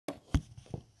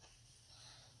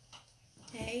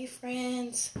Hey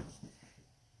friends,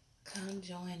 come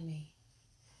join me.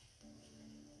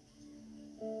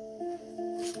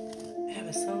 I have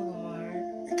a song on my heart.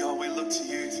 God, we look to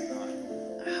you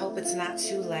tonight. I hope it's not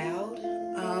too loud.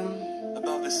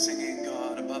 Above the singing,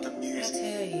 God, above the I music,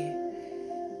 tell you,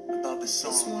 above the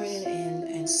songs. this morning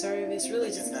in service,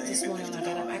 really just this morning when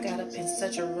I got up in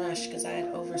such a rush because I had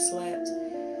overslept.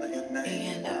 Let your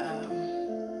name And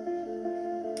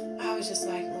I was just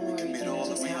like, Lord,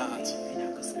 just help me,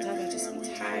 because sometimes I just be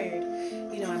tired,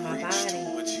 in my body.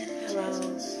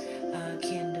 Hello,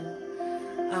 Kendall.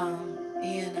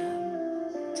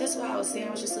 Just while I was there,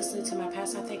 I was just listening to my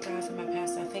pastor. I thank God for my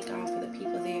pastor. I thank God for the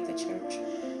people there at the church.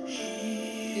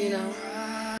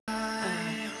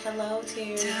 Hello,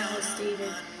 Terry. Hello,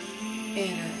 Stephen.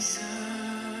 And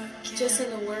just in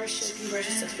the worship,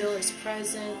 just to feel His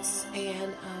presence.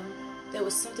 And there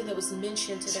was something that was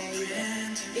mentioned today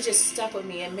that it just stuck with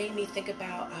me and made me think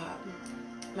about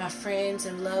my friends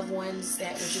and loved ones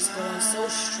that were just going so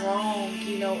strong,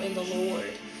 in the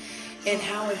Lord. And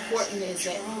how important it is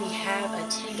that we have a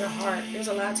tender heart. There's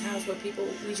a lot of times where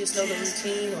we just know the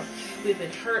routine, or we've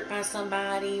been hurt by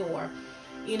somebody, or,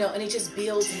 and it just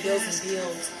builds and builds and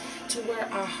builds to where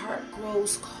our heart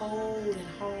grows cold and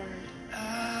hard.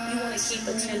 You want to keep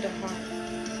a tender heart.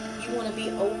 You want to be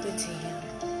open to Him,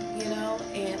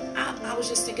 And I was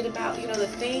just thinking about, the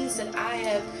things that I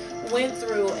have went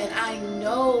through, and I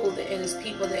know that it is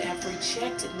people that have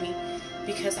rejected me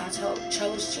because I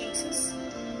chose Jesus.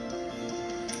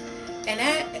 And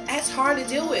that's hard to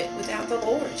do it without the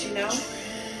Lord,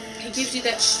 He gives you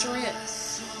that strength,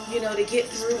 to get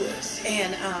through it.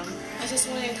 And I just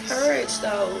want to encourage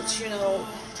those,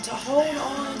 to hold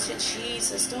on to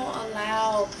Jesus. Don't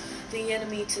allow the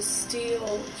enemy to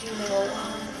steal,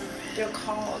 your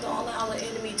call. Don't allow the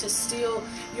enemy to steal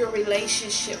your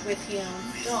relationship with Him.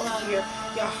 Don't allow your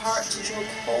heart to grow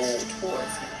cold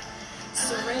towards Him.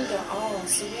 Surrender all,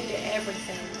 surrender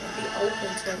everything, and be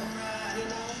open to Him,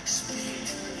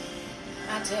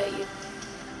 I tell you,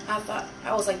 I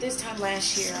was like, this time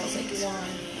last year, I was like,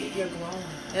 you're growing.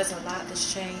 There's a lot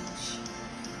that's changed.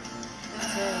 I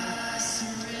tell you,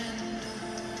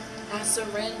 I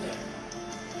surrender.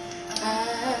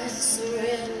 I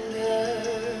surrender.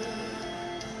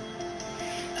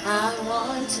 I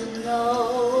want to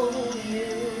know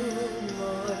you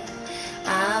more.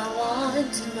 I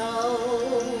want to know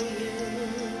you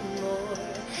more.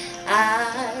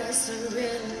 I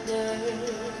surrender.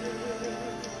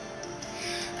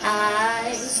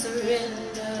 I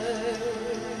surrender.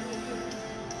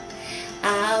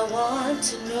 I want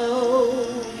to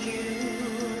know you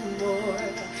more.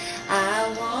 I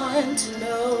want to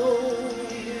know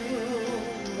you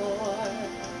more.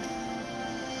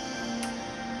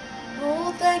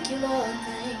 Oh, thank you, Lord,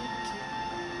 thank you.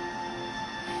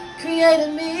 Create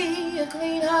in me a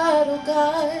clean heart, oh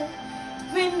God.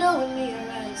 Renew in me a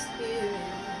right spirit.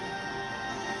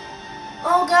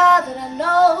 Oh God, that I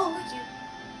know you.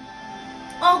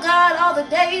 Oh God, all the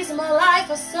days of my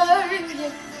life I serve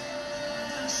you.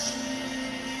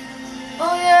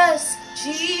 Oh yes,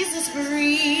 Jesus,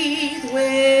 breathe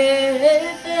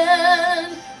within.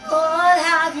 Lord,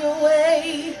 have your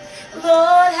way.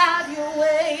 Lord, have your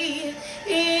way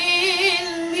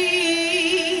in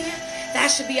me. That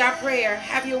should be our prayer.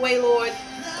 Have your way, Lord.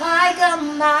 Like a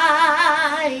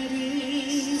mighty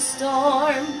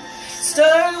storm,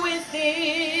 stir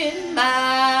within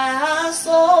my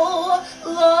soul.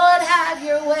 Lord, have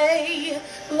your way.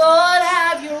 Lord,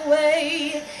 have your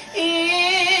way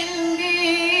in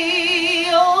me.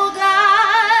 Oh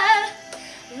God,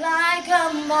 like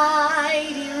a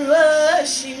mighty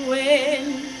rushing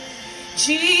wind.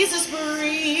 Jesus,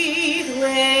 breathe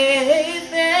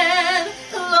within.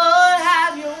 Lord,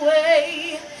 have your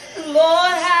way.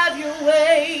 Lord, have your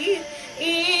way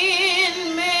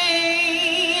in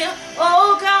me.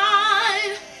 Oh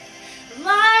God,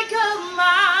 like a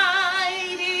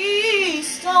mighty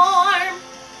storm,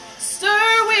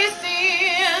 stir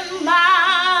within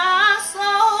my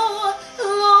soul.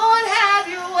 Lord, have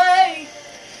your way.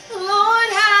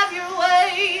 Lord, have your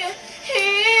way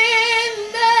in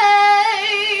me.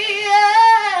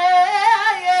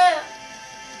 Yeah.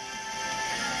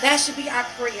 That should be our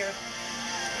prayer.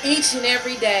 Each and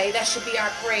every day, that should be our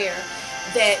prayer.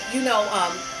 That,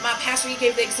 my pastor, he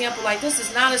gave the example, like, this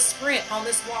is not a sprint on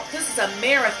this walk. This is a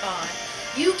marathon.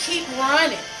 You keep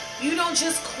running. You don't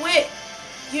just quit.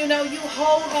 You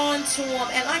hold on to them.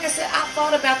 And like I said, I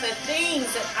thought about the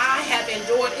things that I have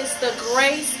endured. It's the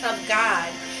grace of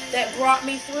God that brought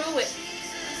me through it.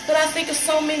 But I think of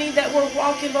so many that were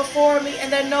walking before me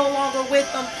and they're no longer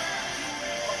with them.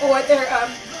 Or they're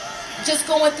just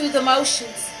going through the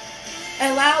motions.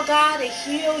 Allow God to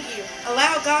heal you.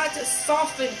 Allow God to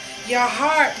soften your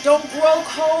heart. Don't grow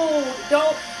cold.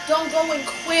 Don't go and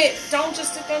quit. Don't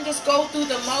just sit there and just go through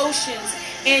the motions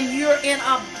and you're in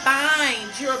a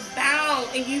bind. You're bound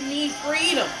and you need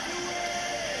freedom.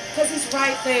 Because He's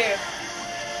right there.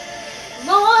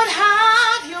 Lord,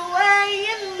 have your way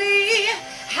in me.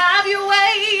 Have your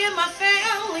way in my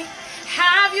family.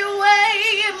 Have your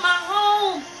way in my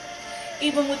home.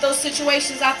 Even with those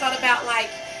situations I thought about, like,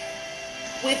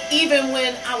 even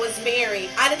when I was married,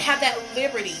 I didn't have that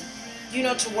liberty,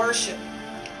 to worship.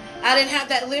 I didn't have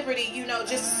that liberty, just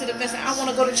to sit up and say, I want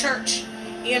to go to church.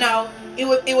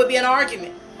 It would be an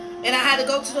argument. And I had to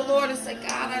go to the Lord and say,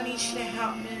 God, I need you to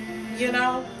help me.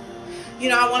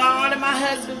 I want to honor my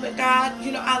husband, but God,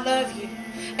 I love you.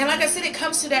 And like I said, it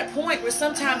comes to that point where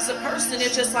sometimes the person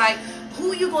is just like,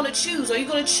 who are you going to choose? Are you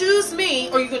going to choose me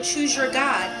or are you going to choose your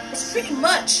God? It's pretty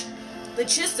much the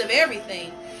gist of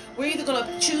everything. We're either going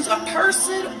to choose a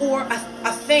person or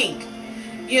a thing,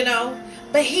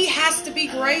 But He has to be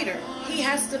greater. He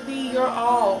has to be your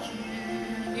all.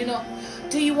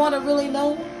 Do you want to really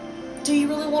know Him? Do you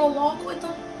really want to walk with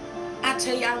Him? I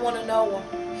tell you, I want to know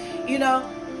Him.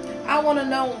 I want to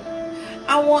know Him.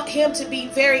 I want Him to be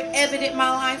very evident in my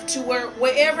life to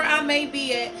wherever I may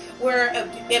be at, where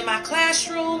in my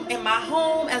classroom, in my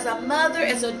home, as a mother,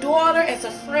 as a daughter, as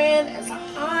a friend, as a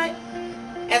aunt,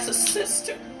 as a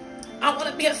sister. I want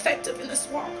to be effective in this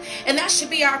walk. And that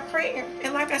should be our prayer.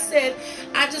 And like I said,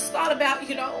 I just thought about,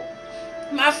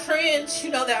 my friends,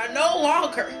 that are no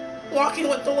longer walking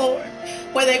with the Lord,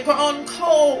 where they've grown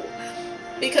cold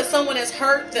because someone has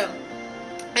hurt them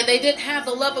and they didn't have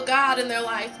the love of God in their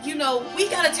life. We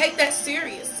got to take that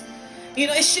serious.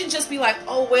 It shouldn't just be like,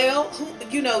 oh, well,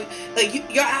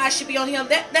 your eyes should be on Him.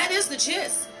 That is the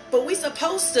gist. But we're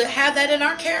supposed to have that in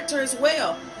our character as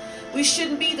well. We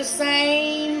shouldn't be the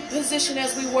same position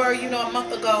as we were, a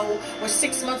month ago or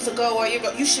 6 months ago or a year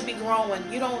ago. You should be growing.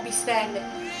 You don't want to be stagnant.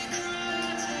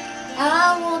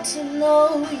 I want to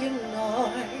know You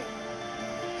more.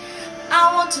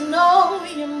 I want to know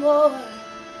You more.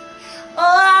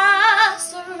 Oh, I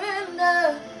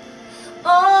surrender.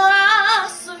 Oh, I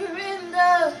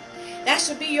surrender. That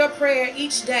should be your prayer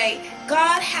each day.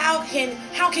 God, how can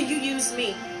You use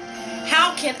me?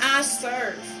 How can I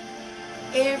serve?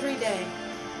 Every day,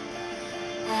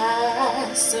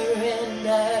 I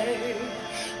surrender.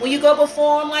 When you go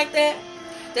before Him like that,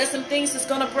 there's some things that's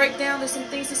going to break down. There's some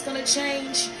things that's going to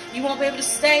change. You won't be able to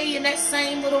stay in that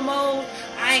same little mode.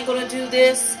 I ain't going to do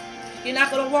this. You're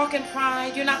not going to walk in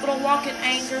pride. You're not going to walk in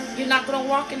anger. You're not going to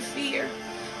walk in fear.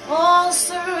 Oh,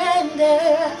 surrender.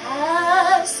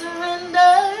 I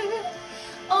surrender.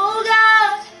 Oh,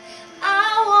 God,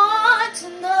 I want to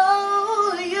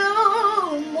know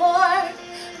You more.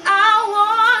 I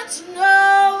want to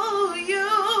know You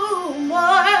more.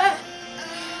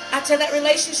 I tell that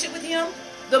relationship with Him,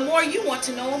 the more you want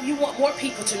to know Him, you want more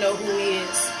people to know who He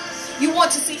is. You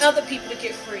want to see other people to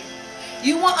get free.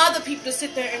 You want other people to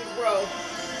sit there and grow.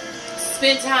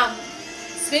 Spend time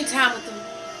with Him.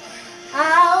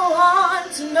 I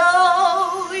want to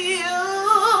know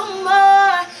You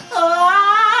more. Oh,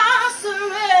 I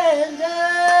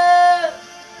surrender.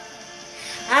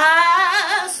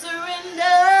 I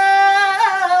surrender.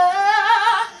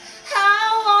 I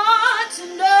want to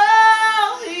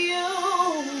know You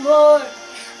more.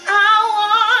 I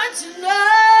want to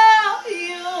know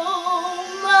You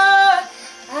more.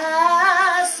 I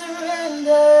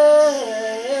surrender.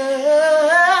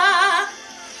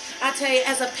 I tell you,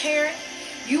 as a parent,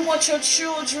 you want your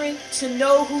children to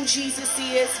know who Jesus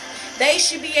is. They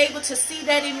should be able to see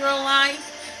that in your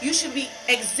life. You should be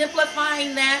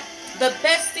exemplifying that. The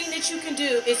best thing that you can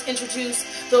do is introduce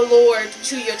the Lord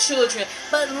to your children.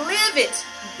 But live it.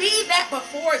 Be that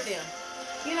before them.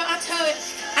 I tell you,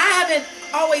 I haven't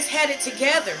always had it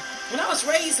together. When I was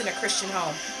raised in a Christian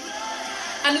home,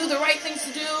 I knew the right things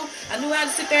to do. I knew how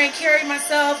to sit there and carry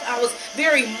myself. I was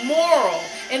very moral.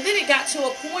 And then it got to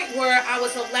a point where I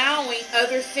was allowing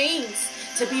other things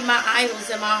to be my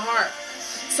idols in my heart.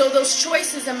 So those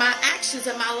choices and my actions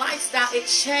and my lifestyle, it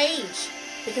changed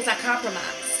because I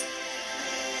compromised.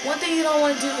 One thing you don't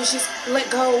want to do is just let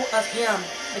go of Him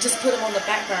and just put Him on the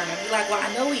back burner. You're like, well,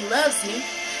 I know He loves me.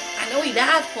 I know He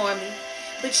died for me.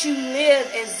 But you live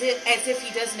as if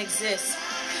He doesn't exist.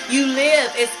 You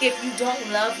live as if you don't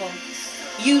love Him.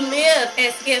 You live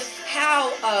as if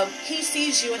how He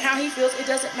sees you and how He feels, it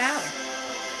doesn't matter.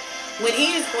 When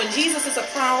Jesus is a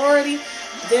priority,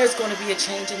 there's going to be a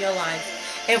change in your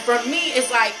life. And for me, it's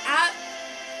like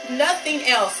nothing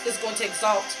else is going to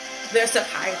exalt their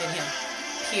stuff higher than Him.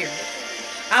 Period.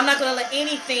 I'm not going to let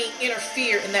anything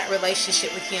interfere in that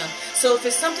relationship with him. So if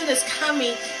it's something that's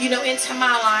coming, into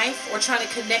my life or trying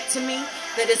to connect to me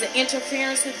that is an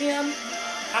interference with him,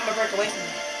 I'm going to break away from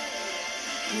it.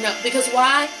 No, because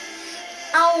why?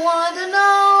 I want to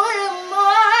know him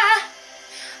more.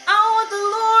 I want the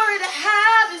Lord to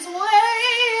have his way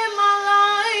in my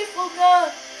life, oh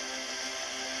God.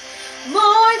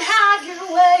 Lord, have your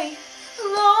way.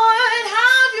 Lord,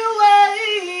 have your way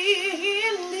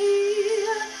in me.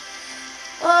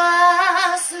 Oh,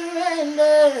 I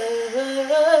surrender.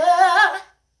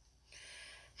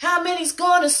 How many's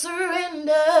gonna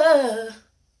surrender?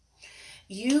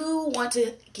 You want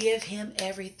to give him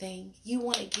everything. You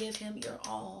want to give him your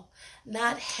all,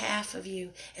 not half of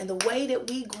you. And the way that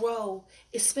we grow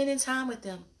is spending time with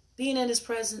him, being in his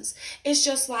presence. It's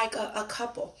just like a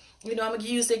couple. I'm going to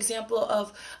use the example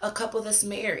of a couple that's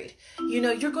married.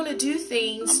 You're going to do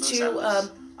things to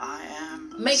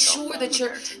make sure that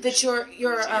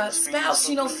your spouse,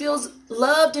 feels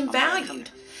loved and valued.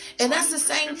 And that's the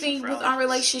same thing with our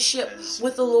relationship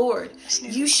with the Lord.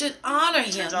 You should honor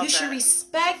him. You should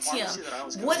respect him.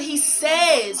 What he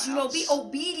says, be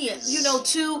obedient,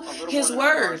 to his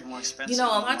word. A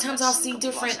lot of times I'll see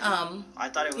different,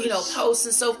 posts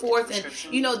and so forth. And,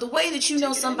 the way that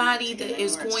somebody that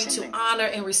is going to honor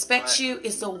and respect you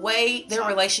is the way their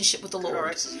relationship with the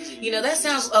Lord. That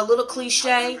sounds a little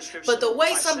cliche, but the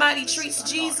way somebody treats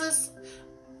Jesus,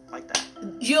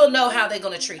 you'll know how they're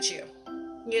going to treat you.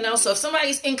 So if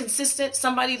somebody's inconsistent,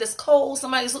 somebody that's cold,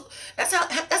 that's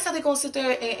how they're going to sit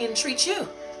there and treat you.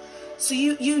 So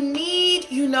you need,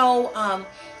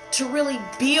 to really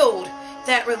build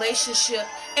that relationship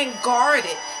and guard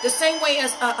it. The same way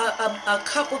as a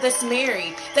couple that's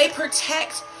married, they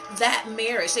protect that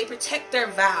marriage. They protect their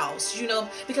vows,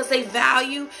 because they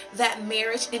value that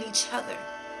marriage in each other.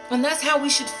 And that's how we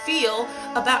should feel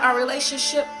about our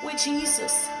relationship with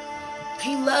Jesus.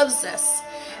 He loves us.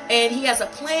 And he has a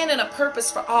plan and a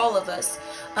purpose for all of us.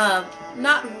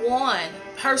 Not one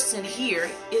person here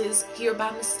is here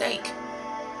by mistake.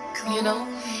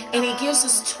 And he gives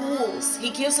us tools. He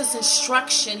gives us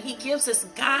instruction. He gives us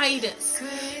guidance,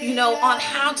 on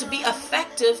how to be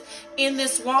effective in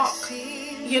this walk.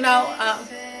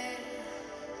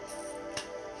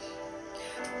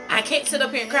 I can't sit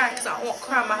up here and cry because I won't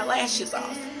cry my lashes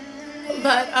off.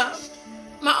 But,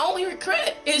 my only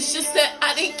regret is just that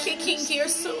I didn't kick in gear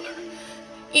sooner,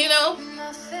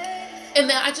 and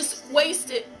that I just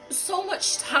wasted so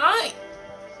much time,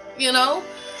 and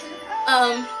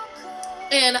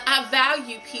I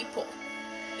value people,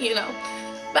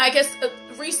 but I guess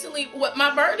recently what my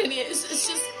burden is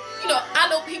just, I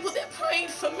know people that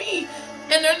prayed for me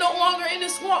and they're no longer in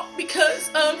this walk because,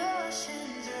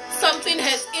 something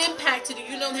has impacted you,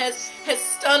 has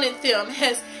stunned them,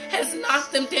 has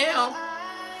knocked them down.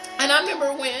 And I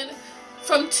remember when,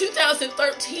 from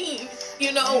 2013,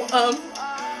 it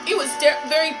was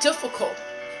very difficult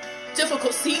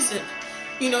season,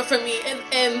 for me.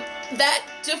 And that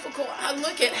difficult, I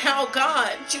look at how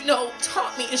God,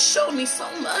 taught me and showed me so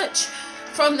much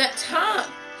from that time.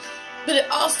 But it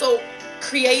also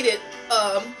created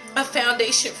a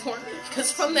foundation for me.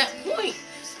 Because from that point,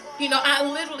 I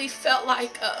literally felt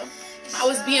like I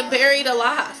was being buried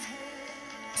alive.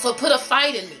 So it put a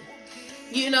fight in me.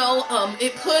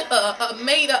 It put a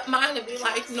made-up mind in me,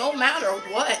 like, no matter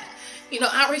what,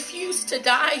 I refuse to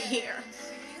die here,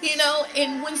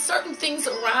 and when certain things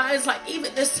arise, like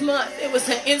even this month, it was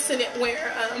an incident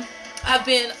where I've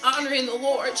been honoring the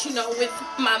Lord, with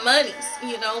my monies,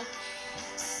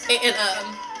 and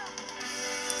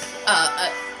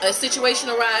a situation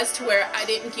arose to where I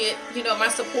didn't get, my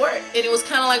support, and it was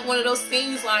kind of like one of those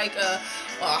things like,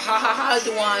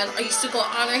 Dewan, are you still going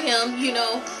to honor him,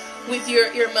 with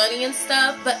your money and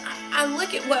stuff? But I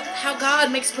look at how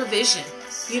God makes provision,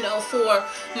 for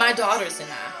my daughters and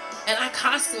I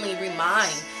constantly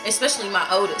remind, especially my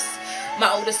oldest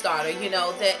daughter,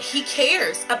 that he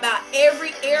cares about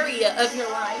every area of your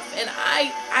life. And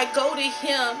I go to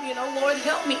him, Lord,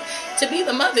 help me to be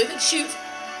the mother that you've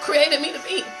created me to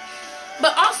be.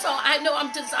 But also, I know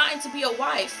I'm designed to be a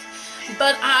wife,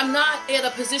 but I'm not in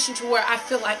a position to where I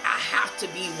feel like I have to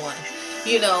be one.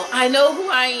 I know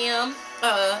who I am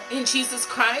in Jesus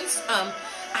Christ.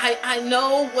 I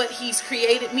know what he's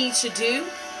created me to do.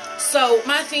 So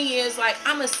my thing is, like,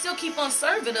 I'm going to still keep on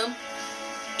serving him.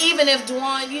 Even if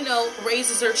Dwan,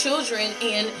 raises her children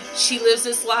and she lives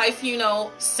this life,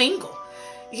 single.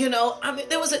 You know, I mean,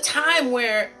 there was a time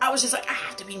where I was just like, I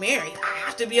have to be married. I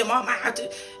have to be a mom. I have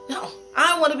to. No,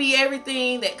 I want to be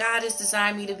everything that God has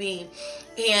designed me to be.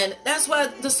 And that's why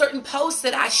the certain posts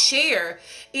that I share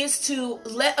is to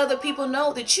let other people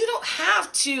know that you don't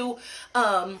have to,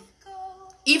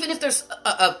 even if there's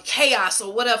a chaos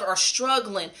or whatever, or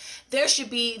struggling, there should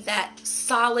be that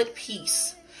solid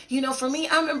peace. You know, for me,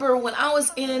 I remember when I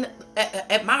was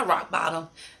at my rock bottom,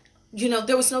 you know,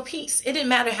 there was no peace. It didn't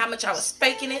matter how much I was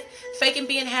faking it, faking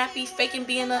being happy, faking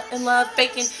being in love,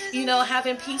 faking, you know,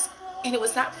 having peace. And it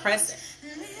was not present,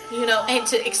 you know, and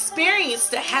to experience,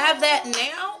 to have that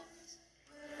now,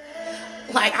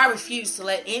 like I refuse to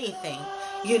let anything,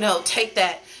 you know, take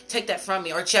that from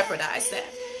me or jeopardize that,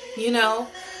 you know.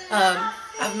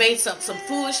 I've made some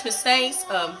foolish mistakes.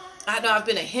 I know I've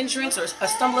been a hindrance or a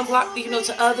stumbling block, you know,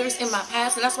 to others in my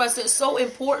past. And that's why I said it's so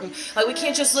important. Like, we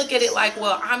can't just look at it like,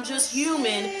 well, I'm just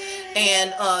human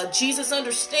and Jesus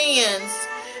understands.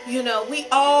 You know, we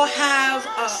all have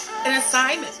an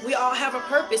assignment. We all have a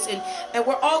purpose, and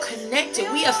we're all connected.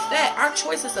 Our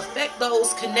choices affect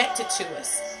those connected to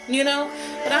us, you know.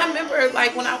 But I remember,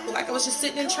 like, when I was just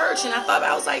sitting in church, and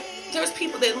I was like, there's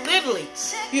people that literally,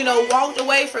 you know, walked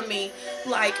away from me.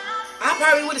 Like, I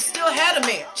probably would have still had a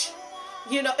marriage,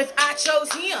 you know, if I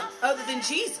chose him other than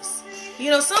Jesus.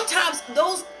 You know, sometimes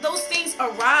those things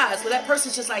arise where that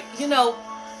person's just like, you know,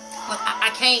 like, I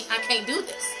can't do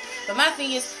this. But my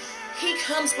thing is, he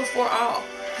comes before all,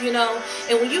 you know.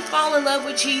 And when you fall in love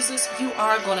with Jesus, you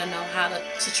are going to know how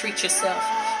to treat yourself.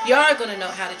 You are going to know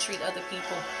how to treat other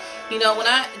people. You know, when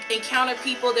I encounter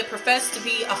people that profess to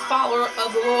be a follower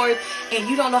of the Lord and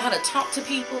you don't know how to talk to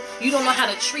people, you don't know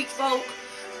how to treat folk,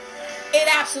 it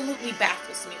absolutely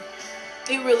baffles me.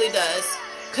 It really does.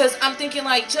 Because I'm thinking,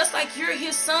 like, just like you're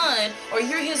his son or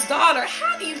you're his daughter,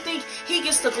 how do you think he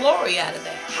gets the glory out of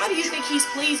that? How do you think he's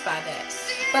pleased by that?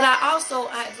 But I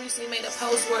recently made a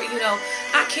post where, you know,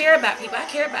 I care about people. I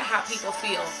care about how people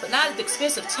feel, but not at the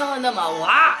expense of telling them a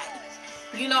lie.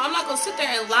 You know, I'm not going to sit there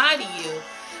and lie to you.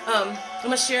 I'm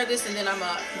going to share this and then I'm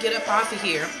going to get up off of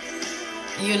here.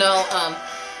 You know,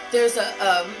 there's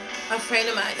a friend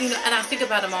of mine, you know, and I think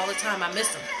about him all the time. I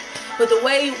miss him. But the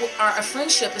way our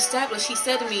friendship established, he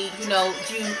said to me, you know,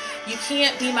 you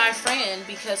can't be my friend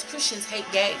because Christians hate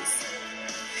gays.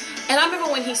 And I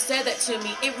remember when he said that to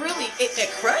me, it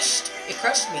crushed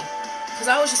me. Because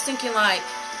I was just thinking like,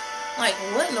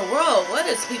 what in the world? What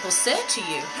has people said to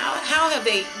you? How have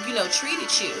they, you know,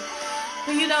 treated you?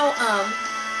 But, you know,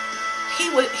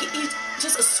 he's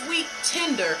just a sweet,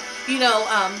 tender, you know,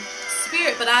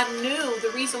 spirit. But I knew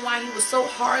the reason why he was so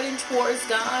hardened towards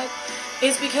God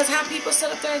is because how people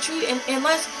sit up there and treat it.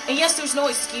 And yes, there's no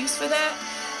excuse for that.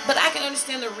 But I can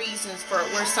understand the reasons for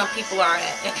where some people are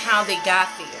at and how they got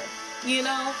there, you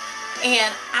know. And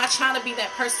I try to be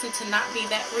that person to not be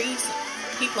that reason.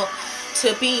 People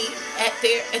to be at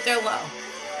their low,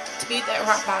 to be at that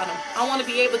rock bottom. I want to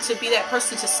be able to be that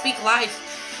person to speak life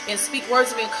and speak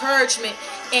words of encouragement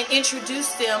and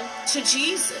introduce them to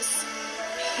Jesus.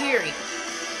 Period.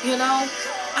 You know,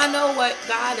 I know what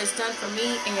God has done for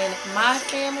me and my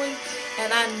family,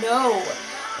 and I know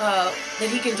that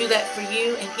he can do that for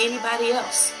you and anybody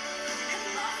else.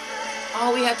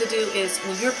 All we have to do is,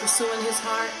 when you're pursuing his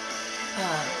heart,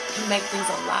 he makes things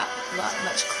a lot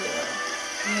much clearer.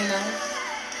 You know?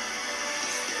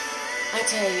 I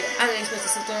tell you, I didn't expect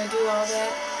to sit there and do all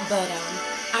that, but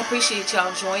I appreciate y'all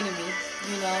joining me,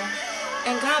 you know?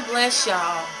 And God bless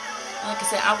y'all. Like I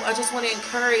said, I just want to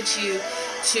encourage you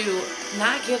to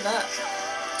not give up,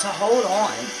 to hold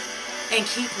on, and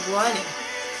keep running.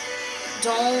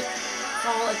 Don't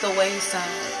fall at the wayside,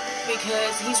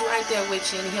 because he's right there with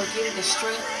you, and he'll give you the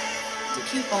strength to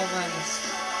keep on running.